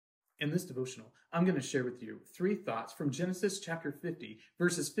In this devotional, I'm going to share with you 3 thoughts from Genesis chapter 50,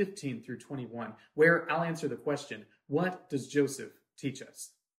 verses 15 through 21, where I'll answer the question, what does Joseph teach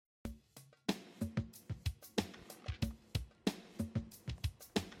us?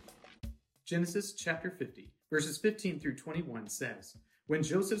 Genesis chapter 50, verses 15 through 21 says, When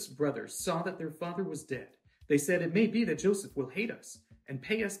Joseph's brothers saw that their father was dead, they said, It may be that Joseph will hate us and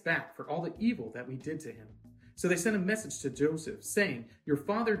pay us back for all the evil that we did to him. So they sent a message to Joseph, saying, Your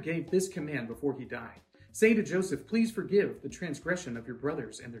father gave this command before he died. Say to Joseph, Please forgive the transgression of your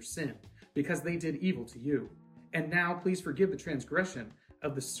brothers and their sin, because they did evil to you. And now please forgive the transgression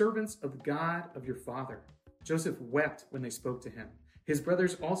of the servants of the God of your father. Joseph wept when they spoke to him. His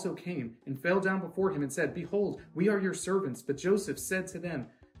brothers also came and fell down before him and said, Behold, we are your servants. But Joseph said to them,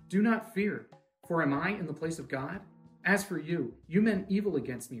 Do not fear, for am I in the place of God? As for you, you meant evil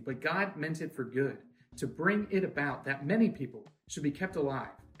against me, but God meant it for good, to bring it about that many people should be kept alive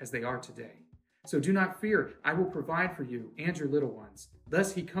as they are today. So do not fear, I will provide for you and your little ones.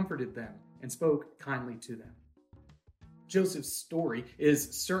 Thus he comforted them and spoke kindly to them. Joseph's story is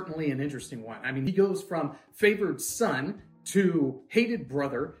certainly an interesting one. I mean, he goes from favored son to hated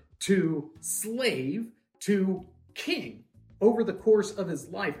brother to slave to king over the course of his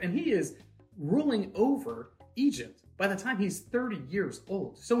life. And he is ruling over Egypt by the time he's 30 years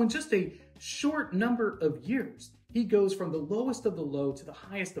old. So in just a short number of years, he goes from the lowest of the low to the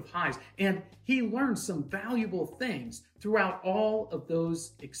highest of highs. And he learns some valuable things throughout all of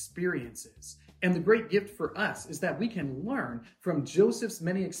those experiences. And the great gift for us is that we can learn from Joseph's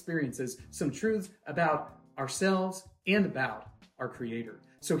many experiences some truths about ourselves and about our Creator.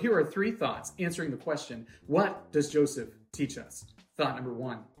 So here are 3 thoughts answering the question, what does Joseph teach us? Thought number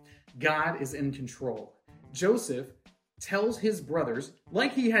 1, God is in control. Joseph tells his brothers,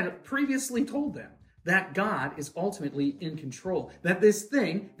 like he had previously told them, that God is ultimately in control, that this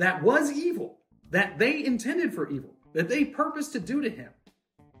thing that was evil, that they intended for evil, that they purposed to do to him,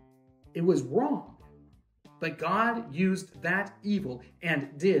 it was wrong. But God used that evil and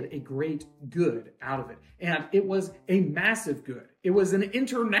did a great good out of it. And it was a massive good. It was an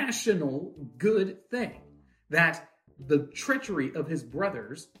international good thing that the treachery of his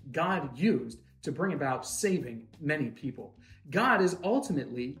brothers, God used to bring about saving many people. God is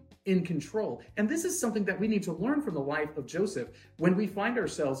ultimately in control. And this is something that we need to learn from the life of Joseph when we find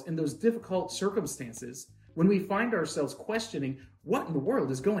ourselves in those difficult circumstances, when we find ourselves questioning what in the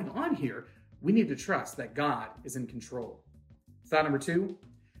world is going on here. We need to trust that God is in control. Thought number 2,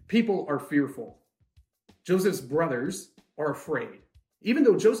 people are fearful. Joseph's brothers are afraid. Even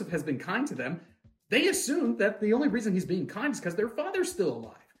though Joseph has been kind to them, they assume that the only reason he's being kind is because their father's still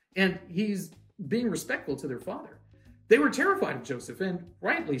alive. And he's being respectful to their father. They were terrified of Joseph, and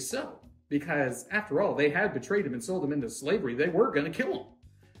rightly so, because after all, they had betrayed him and sold him into slavery. They were going to kill him.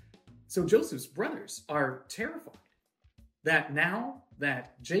 So Joseph's brothers are terrified that now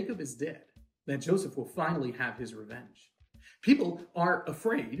that Jacob is dead, that Joseph will finally have his revenge. People are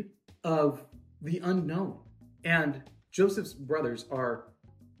afraid of the unknown, and Joseph's brothers are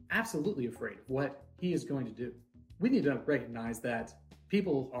absolutely afraid of what he is going to do. We need to recognize that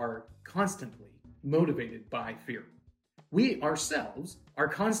people are constantly motivated by fear. We ourselves are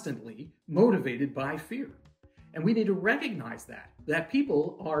constantly motivated by fear. And we need to recognize that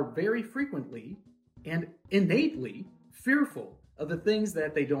people are very frequently and innately fearful of the things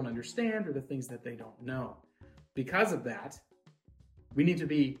that they don't understand or the things that they don't know. Because of that, we need to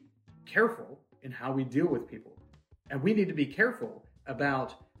be careful in how we deal with people. And we need to be careful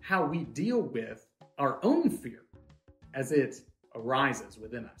about how we deal with our own fear as it arises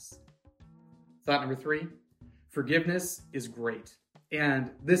within us. Thought number 3, forgiveness is great.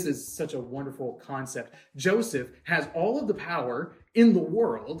 And this is such a wonderful concept. Joseph has all of the power in the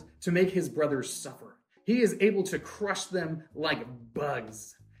world to make his brothers suffer. He is able to crush them like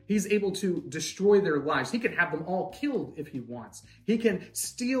bugs. He's able to destroy their lives. He could have them all killed if he wants. He can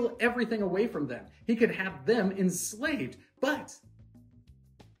steal everything away from them. He could have them enslaved. But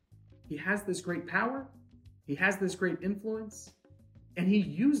he has this great power. He has this great influence. And he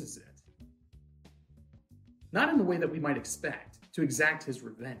uses it. Not in the way that we might expect, to exact his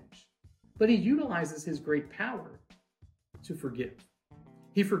revenge. But he utilizes his great power to forgive.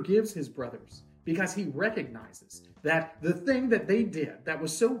 He forgives his brothers because he recognizes that the thing that they did that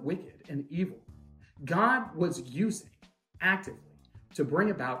was so wicked and evil, God was using actively to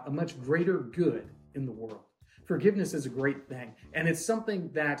bring about a much greater good in the world. Forgiveness is a great thing, and it's something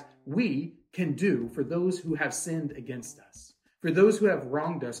that we can do for those who have sinned against us. For those who have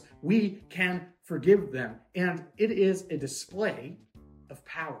wronged us, we can forgive them, and it is a display of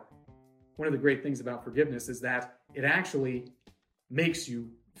power. One of the great things about forgiveness is that it actually makes you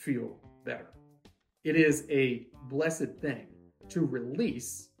feel better. It is a blessed thing to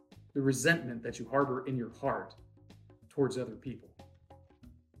release the resentment that you harbor in your heart towards other people.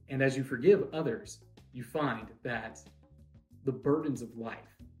 And as you forgive others, you find that the burdens of life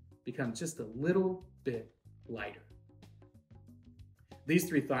become just a little bit lighter. These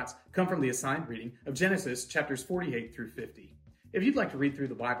three thoughts come from the assigned reading of Genesis chapters 48 through 50. If you'd like to read through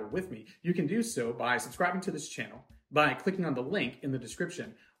the Bible with me, you can do so by subscribing to this channel, by clicking on the link in the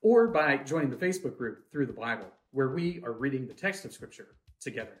description, or by joining the Facebook group Through the Bible, where we are reading the text of Scripture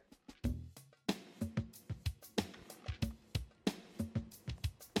together.